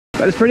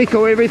But it's pretty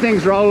cool,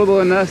 everything's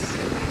rollable in this.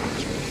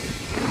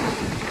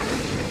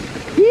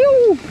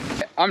 Ew.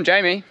 I'm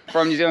Jamie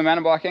from New Zealand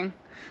Mountain Biking.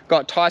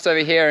 Got Tijs over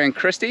here and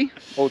Christy,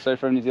 also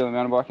from New Zealand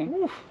Mountain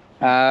Biking.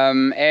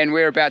 And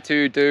we're about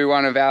to do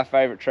one of our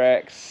favourite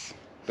tracks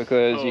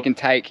because you can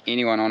take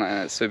anyone on it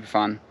and it's super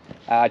fun.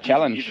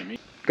 Challenge.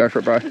 Go for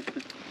it, bro.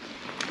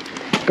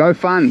 Go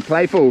fun,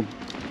 playful.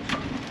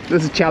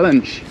 This is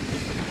challenge.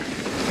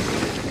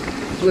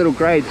 Little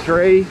grade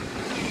 3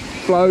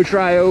 flow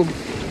trail.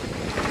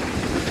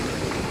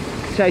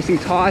 Chasing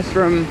Tijs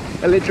from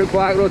electric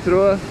bike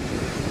Rotorua.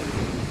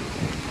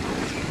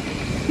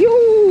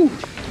 Yoo!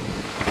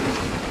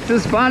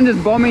 This is fun,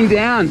 just bombing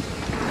down.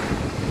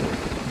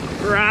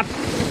 Rap.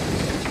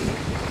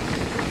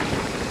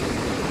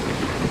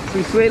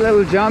 Some sweet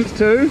little jumps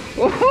too.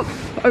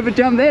 Oh, over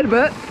jumped that a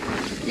bit.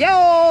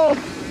 Yo!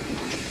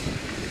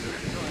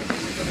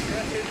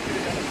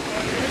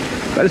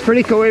 But it's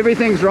pretty cool,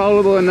 everything's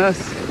rollable in this.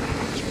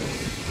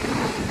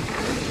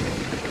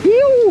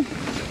 Ew.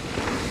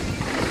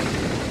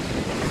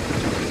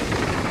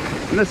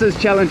 And this is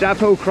challenge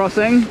uphill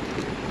crossing.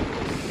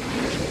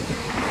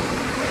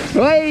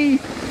 Hey!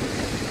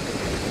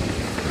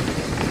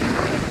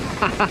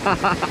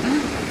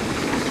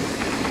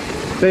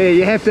 So yeah,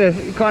 you have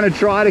to kind of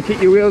try to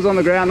keep your wheels on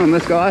the ground on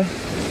this guy,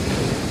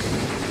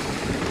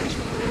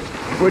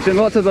 which in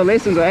lots of the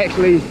lessons I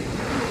actually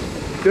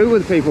do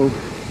with people.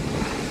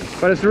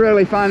 But it's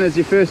really fun as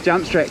your first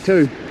jump track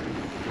too.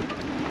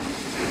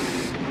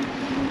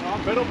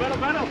 Oh, pedal.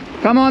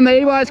 Come on, the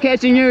e-bike's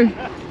catching you.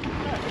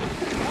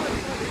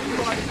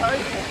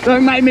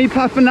 Don't make me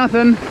puff for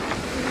nothing.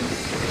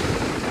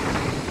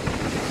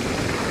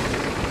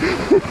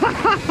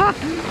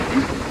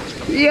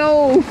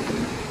 Yo!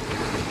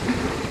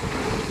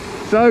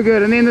 So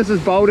good, and then this is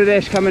Boulder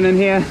Dash coming in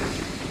here.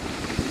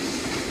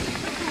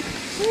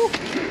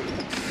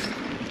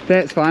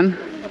 That's fun.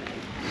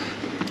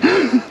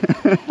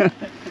 I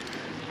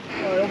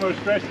almost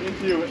crashed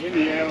into you in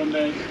the air on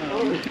that.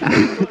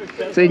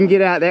 So you can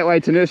get out that way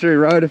to Nursery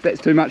Road if that's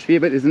too much for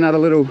you, but there's another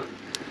little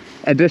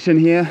addition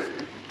here.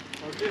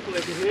 I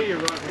definitely can hear you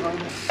right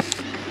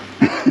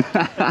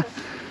behind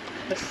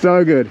me.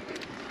 So good.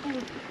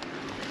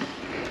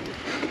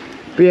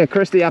 But yeah,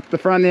 Christy up the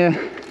front there,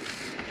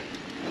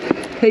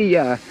 he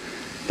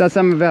does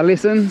some of our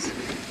lessons,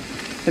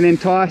 and then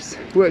Tijs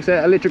works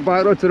at Electric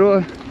Bike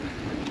Rotorua,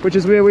 which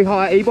is where we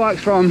hire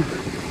e-bikes from.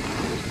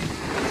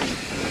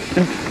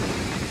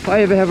 If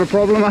I ever have a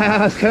problem, I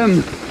ask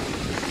him.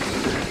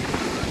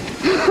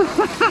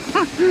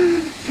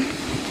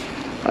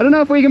 I don't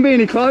know if we can be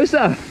any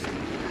closer.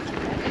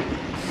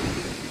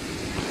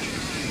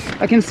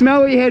 I can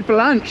smell what you had for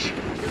lunch.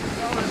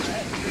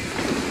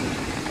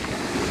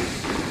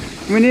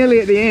 We're nearly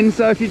at the end,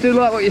 so if you do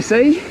like what you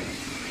see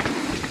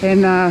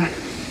and you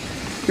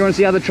want to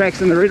see other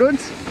tracks in the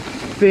redwoods,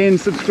 then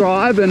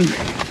subscribe and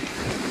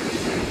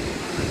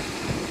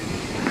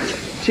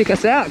check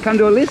us out, come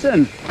to a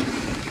lesson.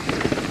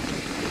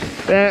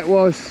 That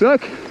was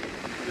sick.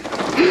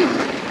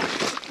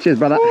 Cheers,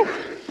 brother.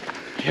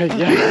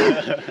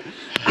 Yeah.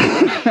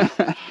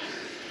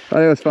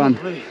 But it was fun.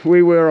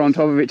 We were on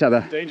top of each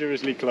other.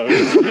 Dangerously close.